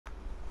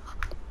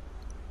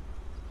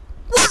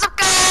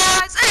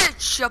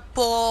It's your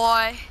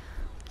boy,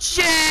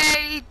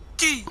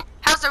 JD.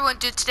 How's everyone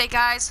doing today,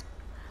 guys?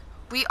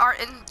 We are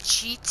in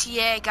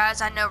GTA, guys.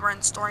 I know we're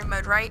in story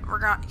mode, right? You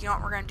know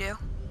what we're gonna do?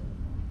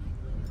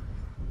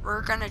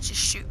 We're gonna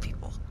just shoot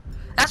people.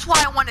 That's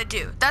what I want to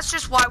do. That's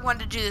just why I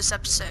wanted to do this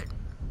episode.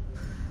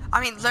 I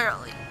mean,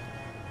 literally.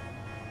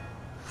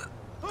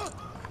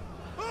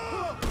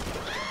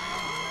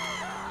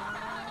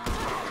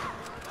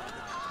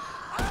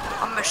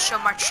 I'm gonna show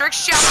my trick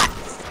shot.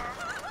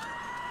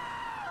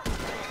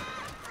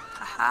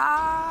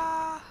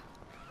 Haha.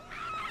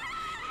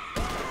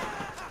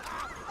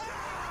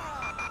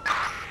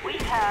 We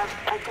have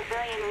a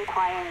civilian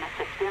requiring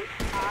assistance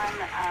on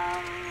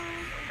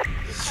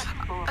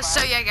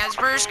So yeah, guys,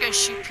 we're just gonna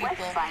shoot people.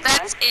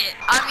 That's it.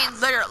 I mean,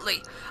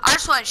 literally. I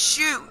just want to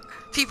shoot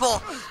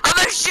people. I'm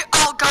gonna shoot.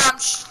 Oh God,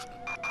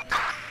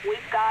 We've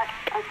got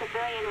a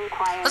civilian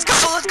requiring Let's go.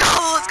 Let's go.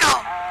 Let's go.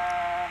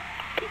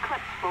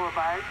 Eclipse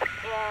Boulevard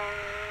in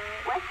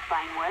West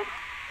Vinewood.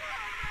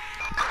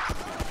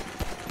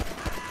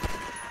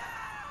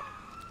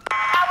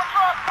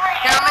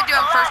 Yeah, I'm gonna do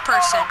it first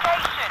person.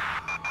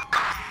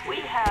 We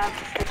have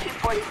a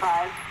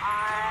 245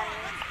 on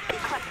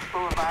Eclipse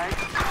Boulevard.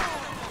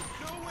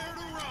 Nowhere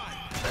to run.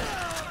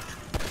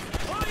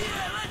 Oh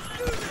yeah, let's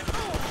do this.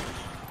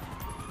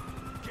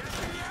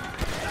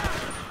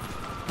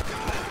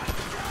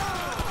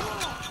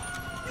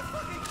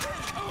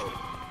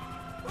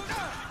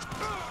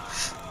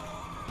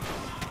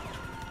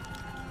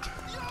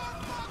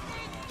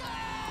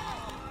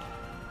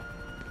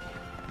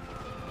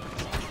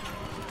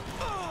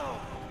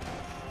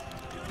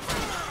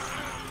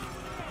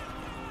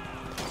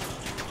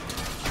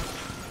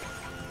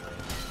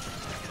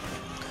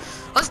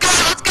 Let's go,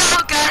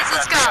 guys,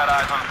 let's go.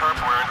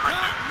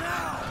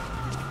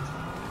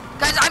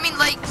 Guys, I mean,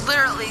 like,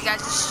 literally, guys,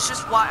 this is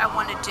just what I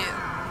want to do.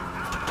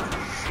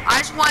 I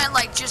just want to,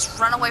 like, just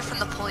run away from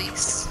the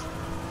police.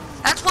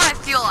 That's what I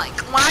feel like.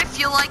 When I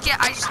feel like it,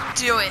 I just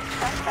do it.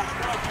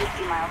 Suspect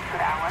 50 miles per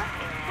hour.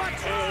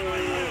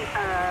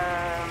 A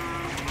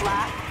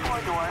black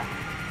four-door.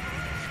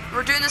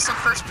 We're doing this in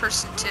first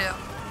person, too.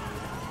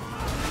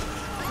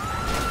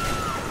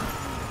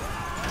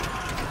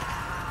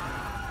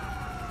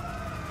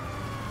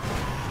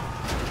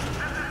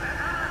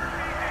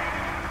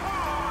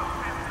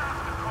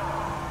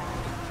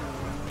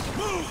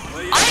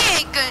 I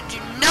ain't gonna do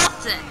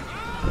nothing.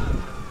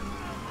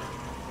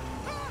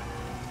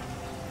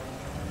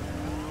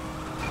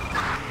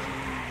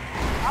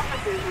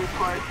 Officers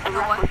report a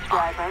reckless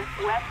driver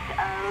west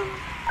of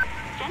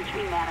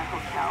Gentry Manor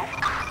Hotel.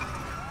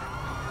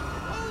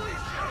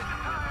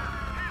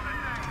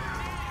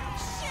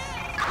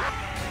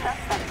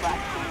 Suspect black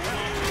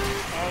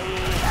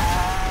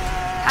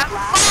Have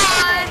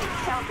fun.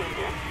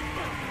 tailgater.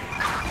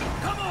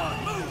 Come on,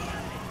 move.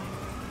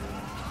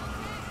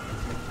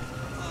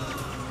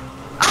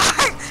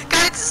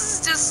 Guys, this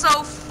is just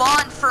so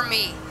fun for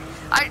me.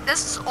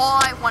 This is all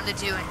I want to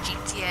do in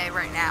GTA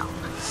right now.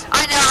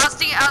 I know,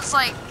 I was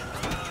like,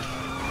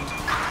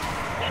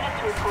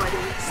 Units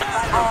reporting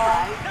 505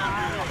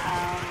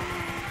 on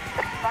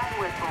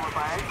Vinewood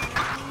Boulevard.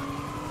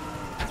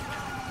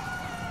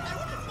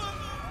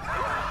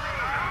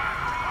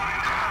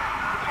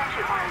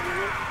 Attention all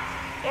units.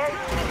 Air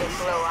unit is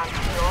low on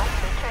fuel.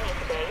 Returning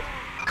to base.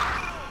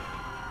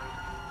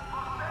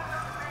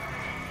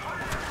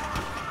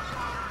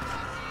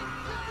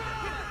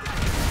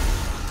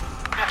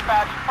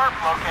 Dispatch, perp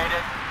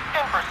located,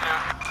 in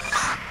pursuit.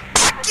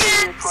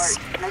 Officers report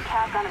an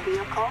attack on a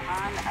vehicle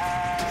on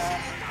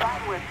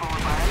Vinewood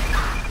Boulevard.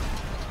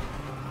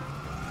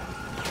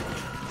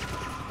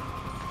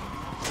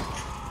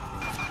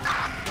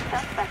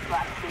 Suspect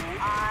last seen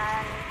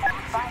on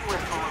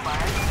Vinewood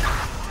Boulevard.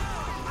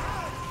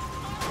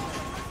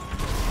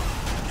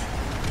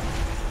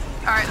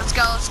 alright, let's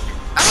go.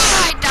 Oh,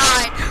 I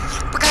died.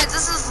 But guys,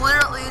 this is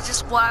literally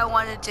just what I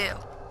want to do.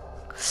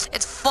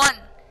 It's fun.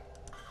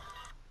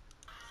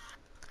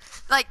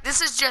 Like,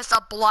 this is just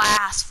a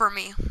blast for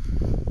me.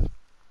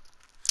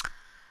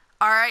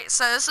 Alright,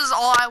 so this is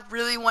all I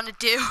really want to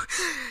do.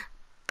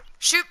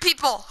 Shoot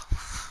people.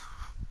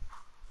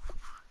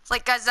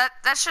 Like, guys,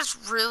 that's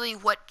just really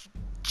what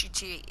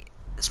GTA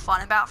is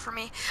fun about for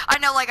me. I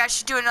know, like, I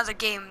should do another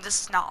game.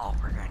 This is not all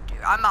we're going to do.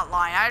 I'm not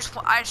lying. I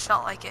just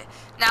felt like it.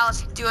 Now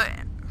let's do it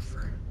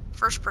for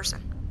first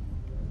person.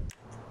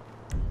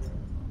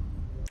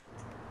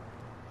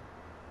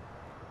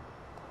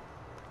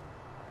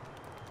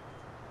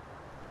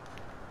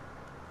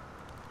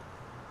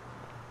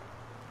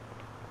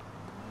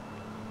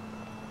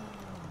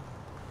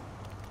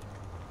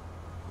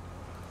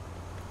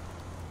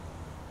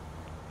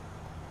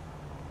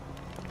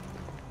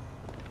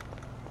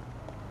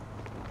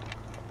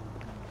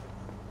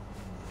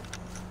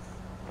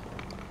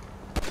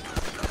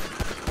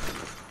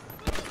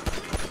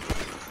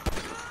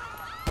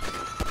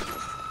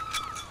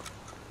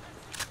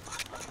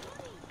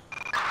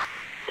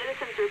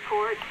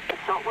 Report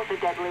assault with a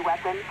deadly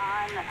weapon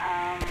on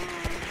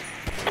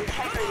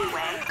Integrity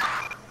Way.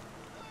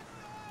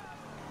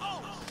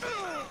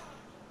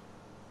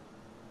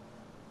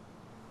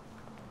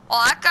 Well,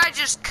 that guy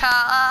just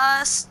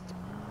cussed.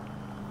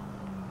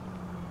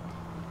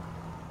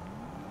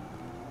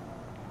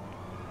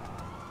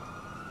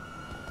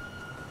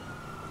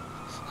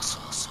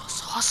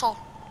 Hustle.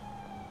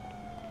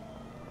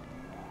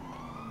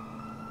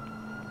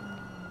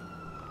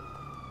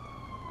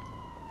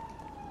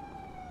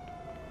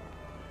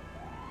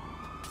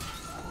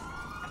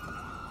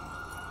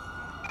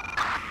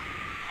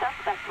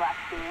 Suspect last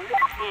seen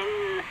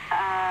in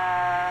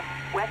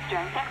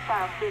Western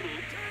Textile City.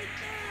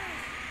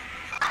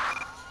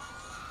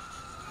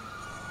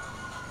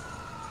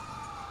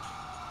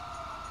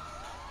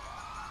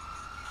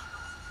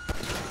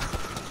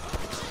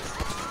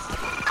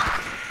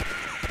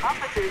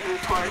 Officers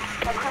report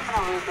a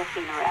criminal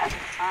resisting arrest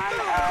on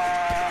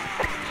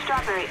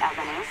Strawberry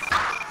Avenue.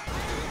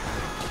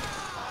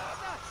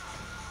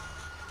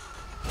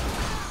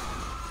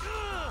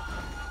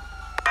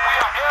 We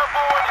are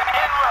airborne and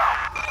en route.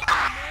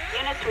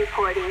 Units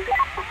reporting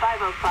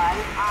 505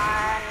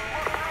 on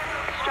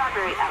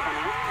Strawberry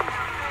Avenue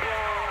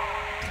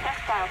in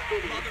Textile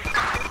City.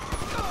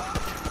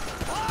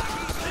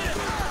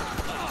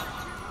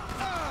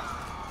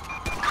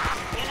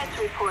 Units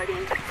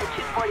reporting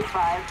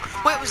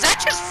 245. Wait, was that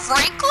just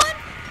Franklin?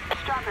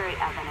 Strawberry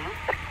Avenue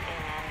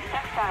in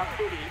Textile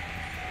City.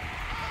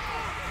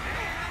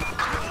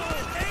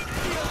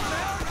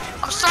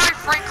 I'm sorry,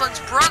 Franklin's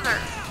brother.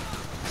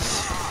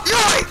 You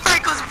ain't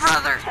Franklin's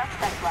brother.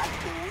 Suspect last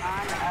seen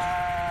on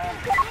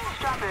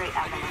Strawberry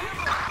Avenue.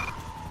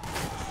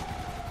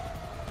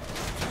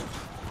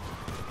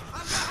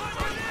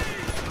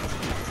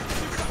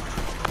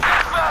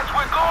 Dispatch,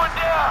 we're going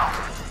down.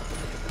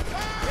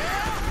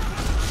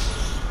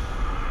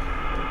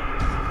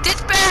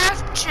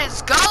 Dispatch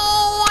is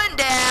going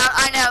down.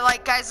 I know,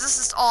 like, guys, this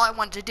is all I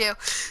wanted to do.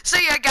 So,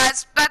 yeah,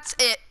 guys, that's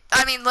it.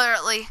 I mean,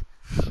 literally.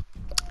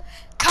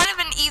 Kind of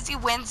an easy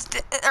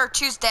Wednesday, or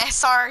Tuesday,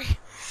 sorry.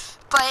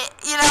 But,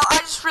 you know, I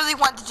just really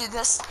wanted to do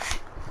this.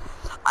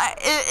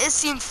 It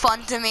seemed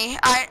fun to me.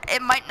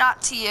 It might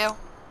not to you.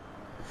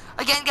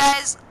 Again,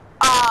 guys,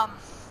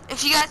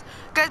 if you guys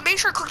make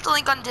sure to click the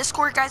link on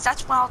Discord, guys.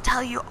 That's when I'll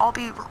tell you I'll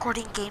be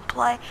recording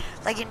gameplay,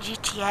 like in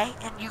GTA,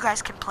 and you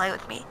guys can play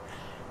with me.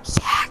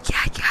 Yeah,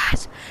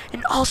 guys.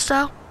 And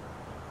also,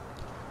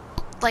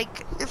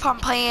 like, if I'm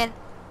playing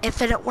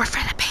Infinite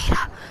Warfare the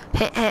beta,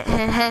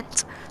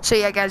 hint. So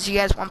yeah, guys, you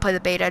guys want to play the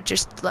beta,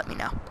 just let me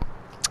know.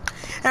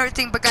 And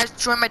everything, but guys,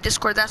 join my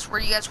Discord. That's where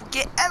you guys will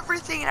get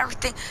everything.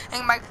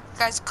 And my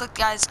guys, click,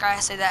 guys, I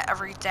say that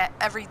every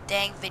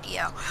dang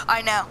video.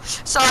 I know.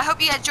 So I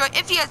hope you guys enjoyed.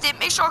 If you guys did,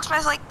 make sure to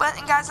smash the like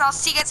button, guys, and I'll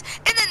see you guys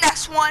in the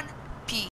next one. Peace.